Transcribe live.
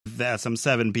the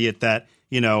SM7, be it that,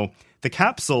 the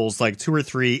capsule's like 2 or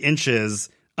 3 inches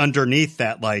underneath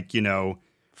that, like,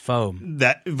 foam.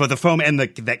 But the foam and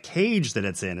that cage that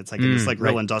it's in, it's like in this like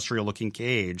real industrial looking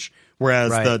cage.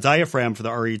 Whereas the diaphragm for the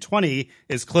RE20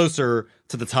 is closer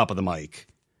to the top of the mic.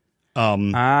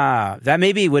 That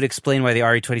maybe would explain why the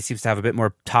RE20 seems to have a bit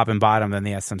more top and bottom than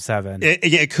the SM7.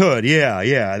 It could,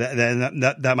 yeah.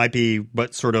 That might be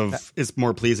what sort of is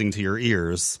more pleasing to your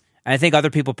ears. And I think other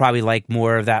people probably like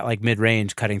more of that like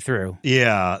mid-range cutting through.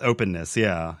 Yeah, openness,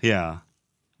 yeah.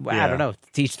 Well, I don't know.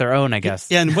 To each their own, I guess.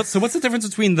 Yeah, and what's the difference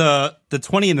between the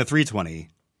 20 and the 320?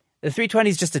 The 320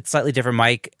 is just a slightly different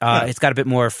mic. It's got a bit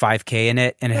more 5K in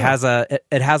it, and it has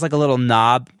like a little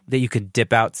knob that you could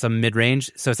dip out some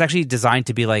mid-range. So it's actually designed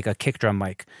to be like a kick drum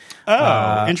mic.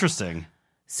 Oh, interesting.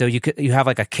 So you have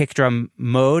like a kick drum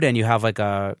mode, and you have like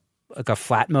a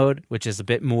flat mode, which is a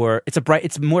bit more.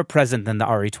 It's more present than the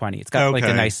RE20. It's got like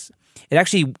a nice. It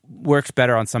actually works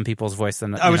better on some people's voice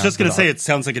than. I was just going to say, it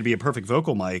sounds like it'd be a perfect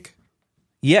vocal mic.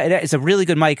 Yeah, it's a really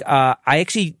good mic. I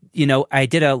actually, I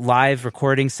did a live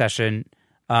recording session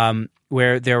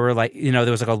where there were like,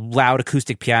 there was like a loud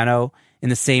acoustic piano in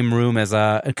the same room as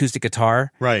a acoustic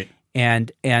guitar. Right.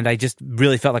 And I just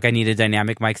really felt like I needed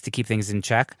dynamic mics to keep things in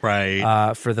check.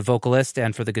 Right. For the vocalist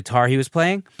and for the guitar he was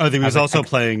playing. Oh, he was also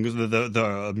playing,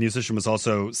 the musician was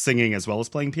also singing as well as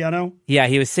playing piano? Yeah,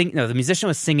 he was singing. No, the musician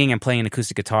was singing and playing an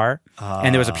acoustic guitar.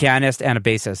 And there was a pianist and a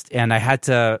bassist. And I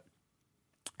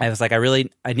was like, I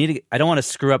don't want to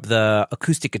screw up the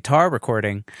acoustic guitar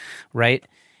recording, right?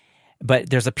 But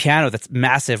there's a piano that's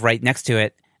massive right next to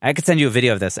it. I could send you a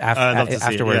video of this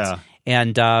afterwards.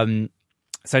 And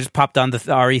so I just popped on the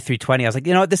RE320. I was like,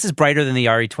 this is brighter than the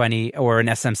RE20 or an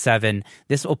SM7.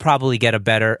 This will probably get a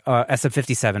better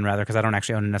SM57 rather, because I don't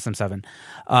actually own an SM7.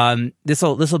 This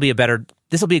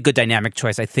will be a good dynamic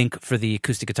choice, I think, for the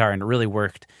acoustic guitar, and it really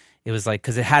worked. It was like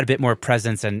because it had a bit more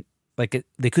presence and. Like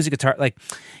the acoustic guitar,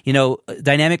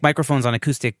 dynamic microphones on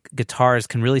acoustic guitars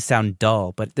can really sound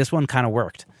dull, but this one kind of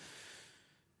worked.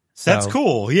 So, that's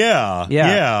cool. Yeah.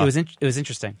 It was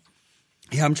interesting.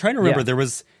 Yeah, I'm trying to remember. There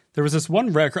was this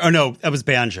one record. Oh no, that was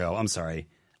banjo. I'm sorry.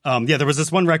 There was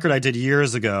this one record I did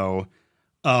years ago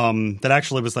that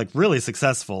actually was like really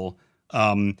successful.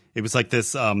 It was like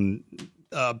this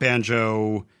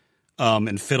banjo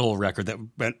and fiddle record that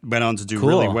went on to do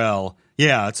really well.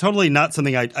 Yeah, it's totally not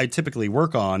something I typically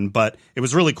work on, but it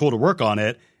was really cool to work on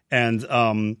it.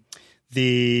 And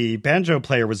the banjo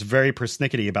player was very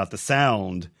persnickety about the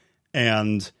sound,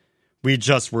 and we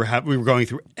were going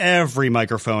through every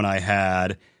microphone I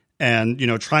had, and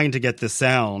trying to get the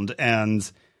sound.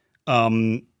 And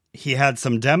he had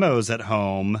some demos at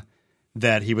home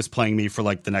that he was playing me for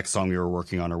like the next song we were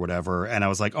working on or whatever, and I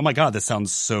was like, oh my god, this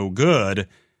sounds so good,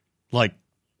 like.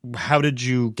 How did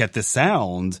you get this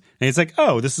sound? And he's like,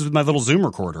 oh, this is my little Zoom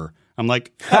recorder. I'm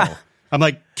like, oh. I'm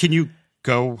like, can you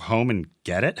go home and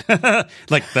get it?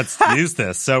 Like, let's use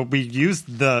this. So we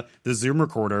used the Zoom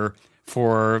recorder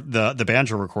for the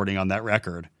banjo recording on that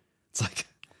record. It's like,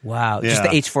 wow, just the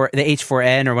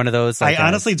H4n or one of those. Like, I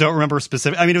honestly don't remember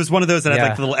specific. I mean, it was one of those that had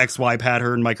like the little XY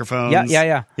pattern microphones.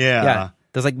 Yeah.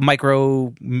 There's like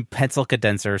micro pencil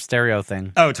condenser stereo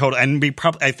thing. Oh, totally. And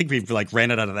I think we like ran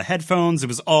it out of the headphones. It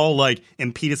was all like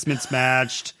impedance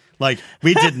matched. Like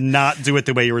we did not do it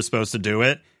the way you were supposed to do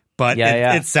it, but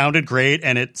it sounded great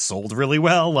and it sold really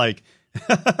well. Like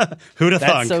who'd have thunk?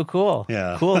 That's so cool.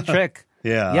 Yeah. Cool trick.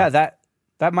 Yeah. Yeah.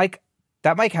 That mic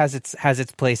has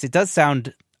its place. It does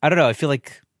sound, I don't know. I feel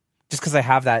like just because I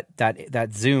have that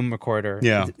Zoom recorder,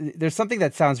 there's something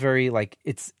that sounds very like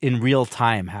it's in real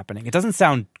time happening. It doesn't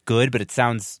sound good, but it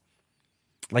sounds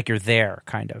like you're there,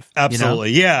 kind of.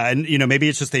 Absolutely, yeah. And maybe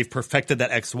it's just they've perfected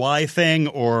that XY thing,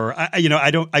 or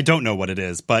I don't know what it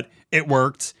is, but it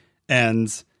worked,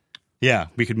 and yeah,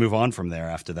 we could move on from there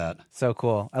after that. So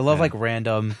cool. I love like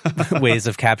random ways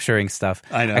of capturing stuff.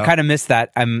 I know. I kind of miss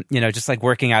that. I'm just like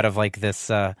working out of like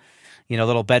this.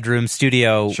 Little bedroom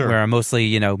studio where I'm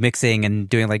mostly, mixing and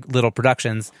doing like little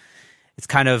productions. It's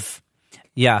kind of,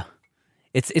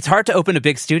 it's hard to open a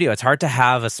big studio. It's hard to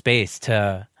have a space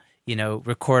to,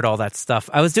 record all that stuff.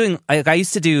 I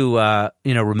used to do,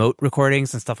 remote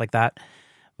recordings and stuff like that,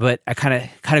 but I kind of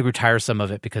grew tiresome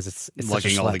of it because it's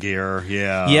lugging all the gear.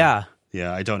 Yeah. Yeah.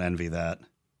 Yeah. I don't envy that.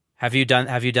 Have you done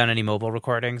any mobile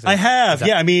recordings? I have.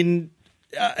 I mean,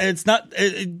 it's not,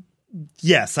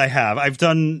 yes, I have. I've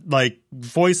done like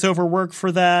voiceover work for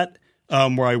that,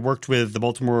 where I worked with the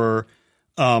Baltimore,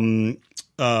 the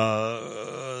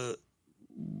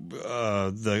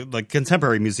like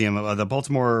contemporary museum, the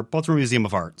Baltimore Museum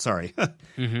of Art. Sorry,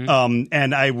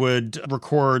 and I would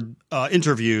record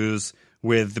interviews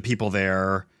with the people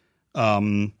there,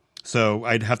 So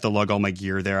I'd have to lug all my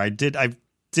gear there. I did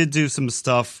do some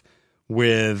stuff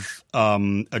with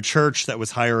a church that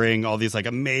was hiring all these like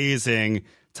amazing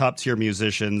top tier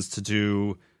musicians to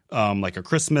do like a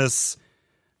Christmas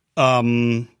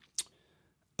show.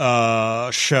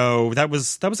 That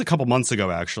was a couple months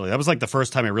ago, actually. That was like the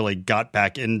first time I really got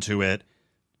back into it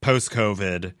post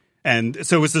COVID. And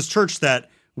so it was this church that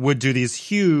would do these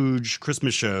huge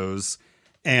Christmas shows.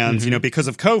 And, because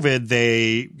of COVID,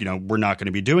 they, were not going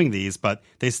to be doing these, but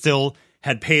they still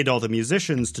had paid all the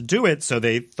musicians to do it. So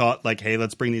they thought like, hey,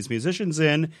 let's bring these musicians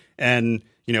in. And,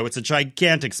 it's a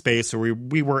gigantic space. So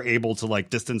we were able to like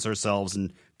distance ourselves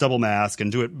and double mask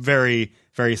and do it very,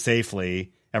 very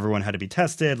safely. Everyone had to be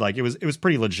tested. Like it was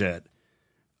pretty legit.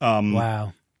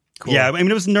 Wow. Cool. Yeah. I mean,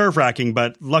 it was nerve wracking,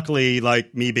 but luckily,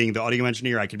 like me being the audio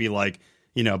engineer, I could be like,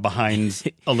 behind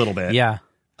a little bit. Yeah.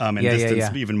 And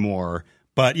distance even more.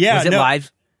 But yeah. Was it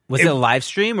live? Was it a live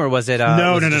stream or was it?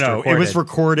 No. It was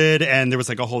recorded and there was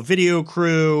like a whole video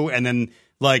crew and then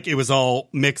like it was all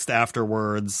mixed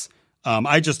afterwards.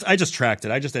 I just tracked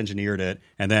it. I just engineered it.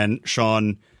 And then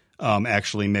Sean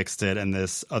actually mixed it. And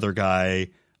this other guy,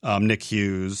 Nick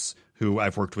Hughes, who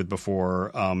I've worked with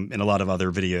before in a lot of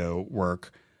other video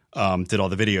work, did all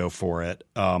the video for it.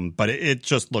 But it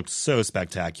just looked so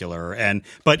spectacular.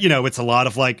 But it's a lot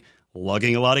of like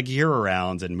lugging a lot of gear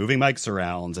around and moving mics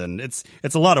around. And it's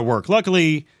a lot of work.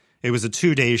 Luckily, it was a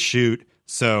 2-day shoot.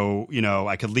 So,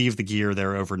 I could leave the gear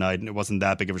there overnight and it wasn't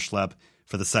that big of a schlep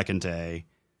for the second day.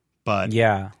 But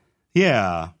yeah.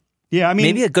 I mean,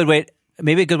 maybe a good way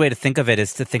to think of it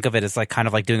is to think of it as like kind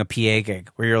of like doing a PA gig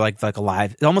where you're like a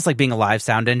live, almost like being a live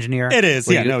sound engineer. It is.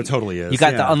 Yeah, it totally is. You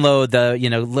got to unload the,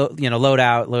 load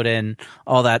out, load in,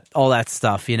 all that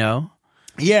stuff,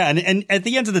 Yeah. And at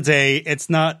the end of the day, it's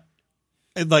not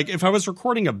like if I was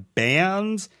recording a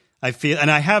band, I feel,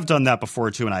 and I have done that before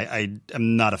too. And I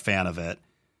am not a fan of it.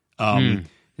 And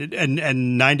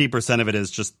 90% of it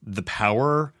is just the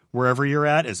power wherever you're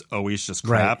at is always just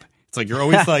crap. Right. It's like you're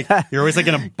always like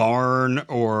in a barn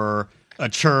or a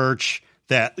church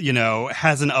that,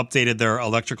 hasn't updated their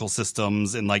electrical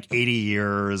systems in like 80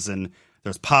 years and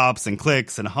there's pops and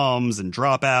clicks and hums and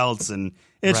dropouts and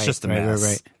it's just a mess.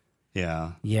 Right.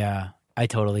 Yeah. Yeah. I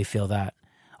totally feel that.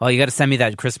 Oh, you got to send me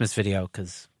that Christmas video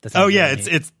because that's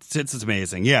it's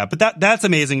amazing. Yeah, but that's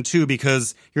amazing too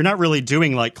because you're not really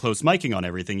doing like close miking on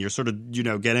everything. You're sort of,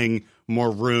 getting more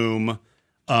room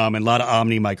and a lot of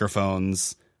Omni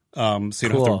microphones. So you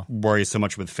don't have to worry so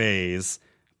much with phase.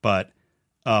 But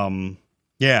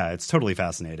yeah, it's totally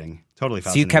fascinating. Totally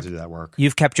fascinating to do that work.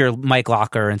 You've kept your mic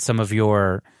locker and some of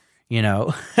your,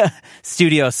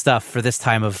 studio stuff for this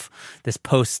time of this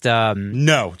post.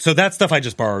 No. So that stuff I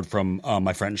just borrowed from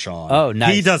my friend Sean. Oh,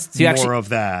 nice. He does more of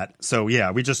that. So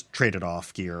yeah, we just traded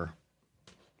off gear.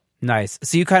 Nice.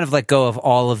 So you kind of let go of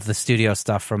all of the studio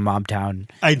stuff from Mobtown.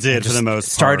 I did for the most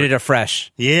part. Started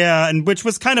afresh. Yeah, and which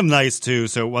was kind of nice too.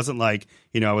 So it wasn't like,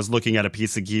 I was looking at a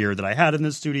piece of gear that I had in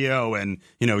the studio and,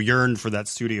 yearned for that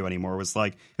studio anymore. It was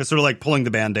sort of like pulling the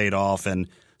Band-Aid off and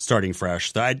starting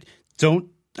fresh.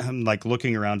 I'm like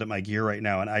looking around at my gear right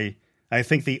now and I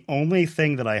think the only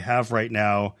thing that I have right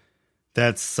now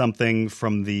that's something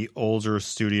from the older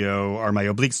studio are my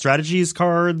Oblique Strategies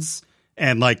cards.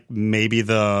 And like maybe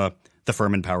the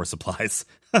Furman power supplies.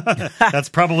 That's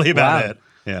probably about it.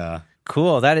 Yeah.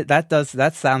 Cool.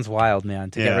 That sounds wild, man.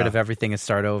 To get rid of everything and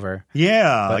start over.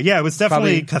 Yeah. But it was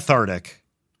definitely cathartic.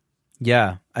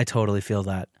 Yeah, I totally feel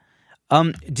that.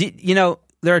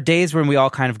 There are days when we all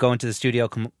kind of go into the studio,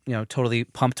 totally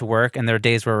pumped to work, and there are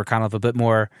days where we're kind of a bit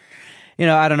more,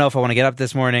 I don't know if I want to get up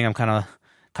this morning. I'm kind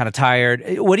of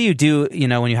tired. What do you do,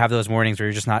 when you have those mornings where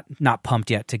you're just not pumped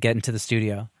yet to get into the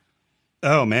studio?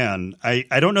 Oh, man.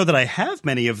 I don't know that I have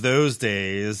many of those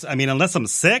days. I mean, unless I'm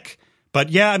sick. But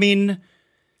yeah, I mean...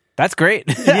 That's great.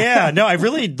 Yeah, no, I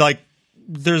really,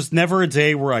 there's never a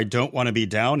day where I don't want to be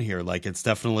down here. Like, it's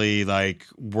definitely,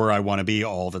 where I want to be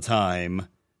all the time.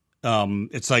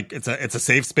 It's a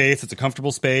safe space. It's a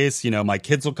comfortable space. My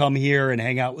kids will come here and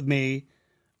hang out with me.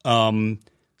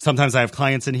 Sometimes I have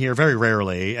clients in here, very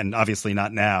rarely, and obviously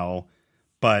not now.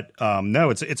 But no,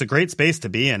 it's a great space to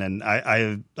be in, and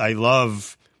I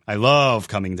love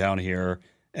coming down here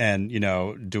and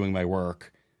doing my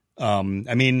work. I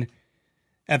mean,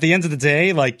 at the end of the day,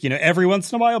 every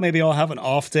once in a while, maybe I'll have an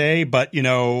off day, but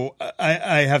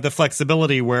I have the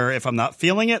flexibility where if I'm not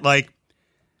feeling it,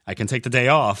 I can take the day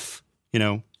off.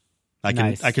 I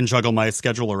can juggle my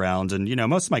schedule around, and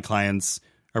most of my clients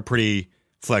are pretty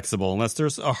flexible unless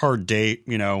there's a hard date.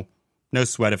 No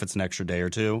sweat if it's an extra day or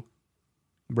two.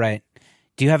 Right.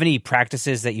 Do you have any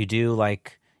practices that you do,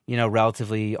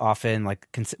 relatively often, like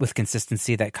with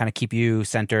consistency that kind of keep you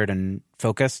centered and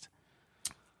focused?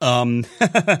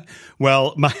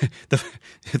 Well,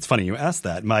 it's funny you asked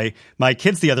that. My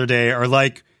kids the other day are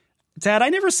like, Dad, I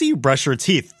never see you brush your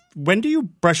teeth. When do you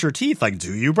brush your teeth? Like,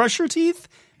 do you brush your teeth?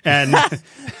 And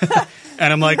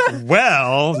and I'm like,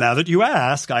 well, now that you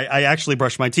ask, I actually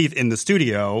brush my teeth in the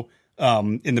studio,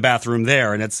 in the bathroom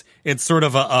there, and it's sort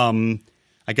of a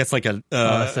I guess like a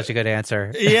that's such a good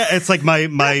answer. Yeah, it's like my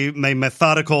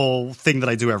methodical thing that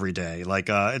I do every day. Like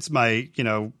it's my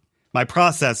my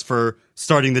process for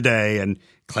starting the day and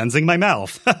cleansing my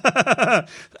mouth. I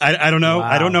don't know. Wow.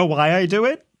 I don't know why I do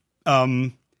it.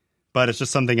 But it's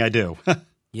just something I do.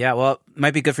 Yeah, well, it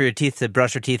might be good for your teeth to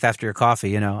brush your teeth after your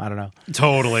coffee, I don't know.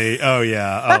 Totally. Oh,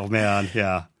 yeah. Oh, man.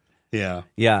 Yeah. Yeah.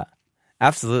 Yeah,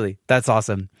 absolutely. That's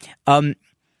awesome.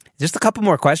 Just a couple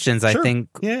more questions. Sure. I think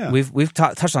we've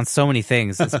touched on so many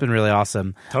things. It's been really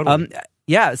awesome. Totally.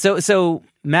 Yeah, so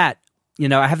Matt,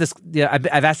 I have this,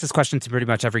 I've asked this question to pretty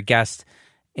much every guest.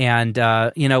 And,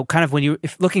 kind of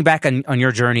if looking back on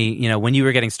your journey, when you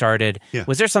were getting started,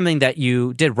 was there something that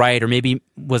you did right or maybe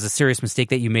was a serious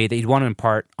mistake that you made that you'd want to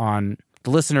impart on the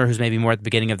listener who's maybe more at the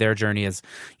beginning of their journey as,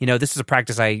 this is a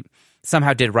practice I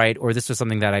somehow did right, or this was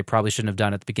something that I probably shouldn't have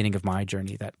done at the beginning of my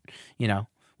journey that,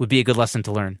 would be a good lesson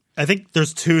to learn? I think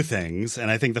there's two things.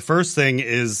 And I think the first thing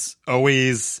is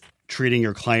always treating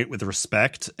your client with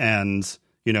respect and,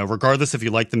 regardless if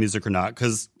you like the music or not,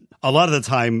 because a lot of the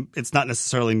time, it's not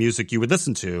necessarily music you would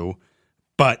listen to,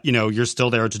 but, you're still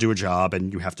there to do a job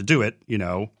and you have to do it,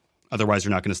 otherwise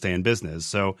you're not going to stay in business.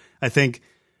 So I think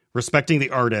respecting the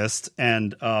artist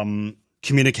and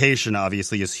communication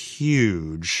obviously is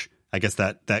huge. I guess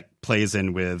that plays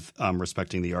in with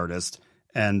respecting the artist.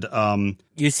 And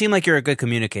you seem like you're a good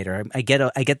communicator. I get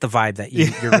the vibe that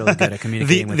you're really good at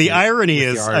communicating. The irony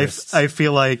is, I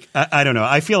feel like, I don't know,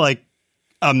 I feel like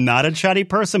I'm not a chatty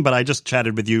person, but I just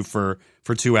chatted with you for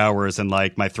 2 hours and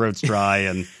like my throat's dry.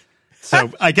 And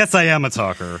so I guess I am a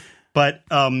talker, but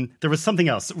there was something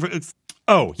else.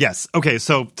 Oh, yes. Okay.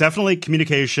 So definitely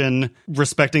communication,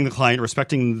 respecting the client,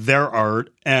 respecting their art,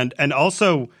 and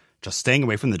also just staying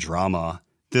away from the drama.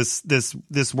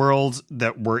 This world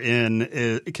that we're in,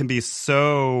 it can be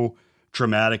so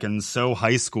dramatic and so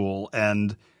high school.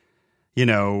 And,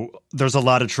 there's a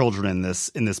lot of children in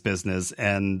this business,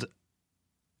 and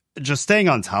just staying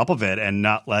on top of it and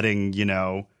not letting,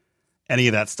 any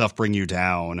of that stuff bring you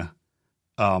down.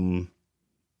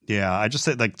 I just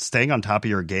say like staying on top of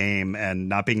your game and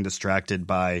not being distracted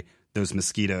by those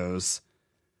mosquitoes.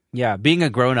 Yeah. Being a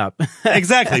grown up.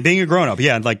 Exactly. Being a grown up.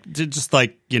 Yeah. Like just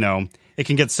like, it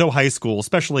can get so high school,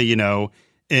 especially,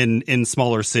 in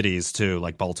smaller cities too,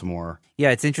 like Baltimore.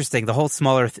 Yeah. It's interesting. The whole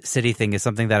smaller city thing is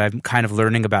something that I'm kind of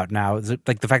learning about now. It's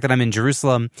like the fact that I'm in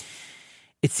Jerusalem.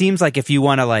 It seems like if you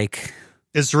want to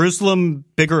is Jerusalem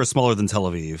bigger or smaller than Tel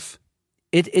Aviv?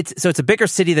 It's a bigger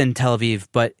city than Tel Aviv,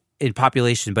 but in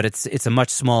population, but it's a much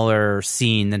smaller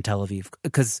scene than Tel Aviv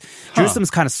because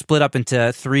Jerusalem's kind of split up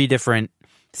into 3 different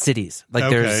cities. Like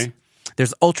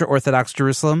there's ultra Orthodox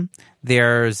Jerusalem,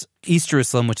 there's East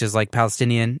Jerusalem, which is like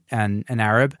Palestinian and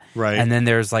Arab, right, and then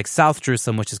there's like South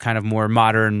Jerusalem, which is kind of more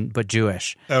modern but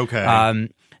Jewish. Okay,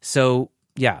 So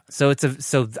I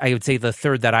would say the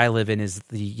third that I live in is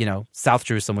the, South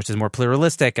Jerusalem, which is more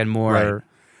pluralistic and more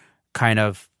kind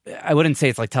of, I wouldn't say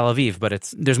it's like Tel Aviv,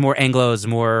 but there's more Anglos,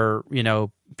 more,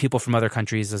 people from other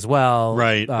countries as well.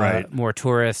 Right. More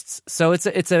tourists. So it's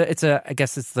I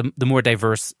guess it's the more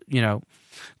diverse,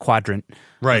 quadrant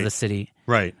of the city.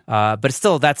 Right. But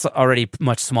still, that's already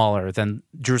much smaller than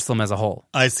Jerusalem as a whole.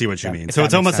 I see what you mean. So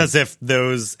it's almost as if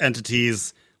those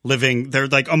entities they're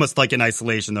like almost like in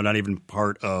isolation. They're not even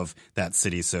part of that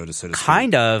city, so to speak.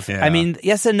 Kind of. Yeah. I mean,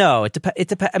 yes and no. It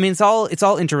depends. I mean, it's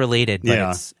all interrelated.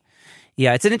 But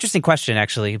it's an interesting question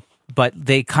actually. But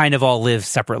they kind of all live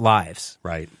separate lives.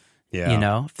 Right.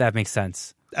 Yeah. If that makes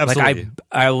sense. Absolutely. Like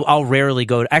I'll rarely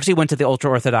go. I actually went to the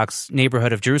ultra Orthodox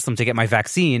neighborhood of Jerusalem to get my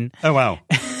vaccine. Oh wow.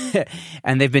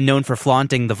 And they've been known for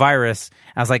flaunting the virus.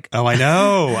 I was like, oh, I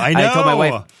know.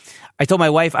 I told my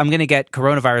wife, I'm going to get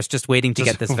coronavirus just waiting to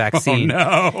get this vaccine.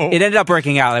 Oh, no. It ended up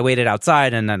working out. I waited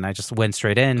outside and then I just went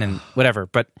straight in and whatever.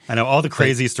 But I know all the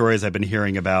crazy stories I've been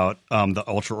hearing about the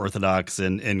ultra Orthodox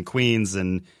in Queens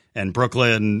and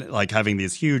Brooklyn, like having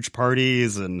these huge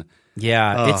parties and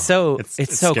it's so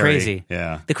scary. crazy.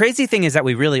 Yeah. The crazy thing is that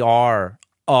we really are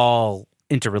all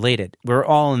interrelated. We're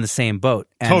all in the same boat.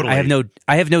 And totally.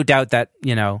 I have no doubt that,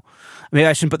 you know, maybe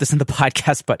I shouldn't put this in the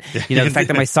podcast, but you know, the fact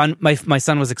that my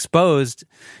son was exposed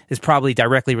is probably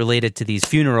directly related to these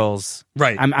funerals.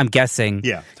 Right. I'm guessing.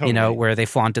 Yeah, totally. You know, where they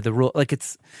flaunted the rule. Like,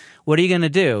 it's, what are you going to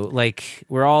do? Like,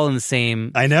 we're all in the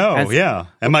same. I know. Yeah.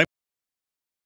 And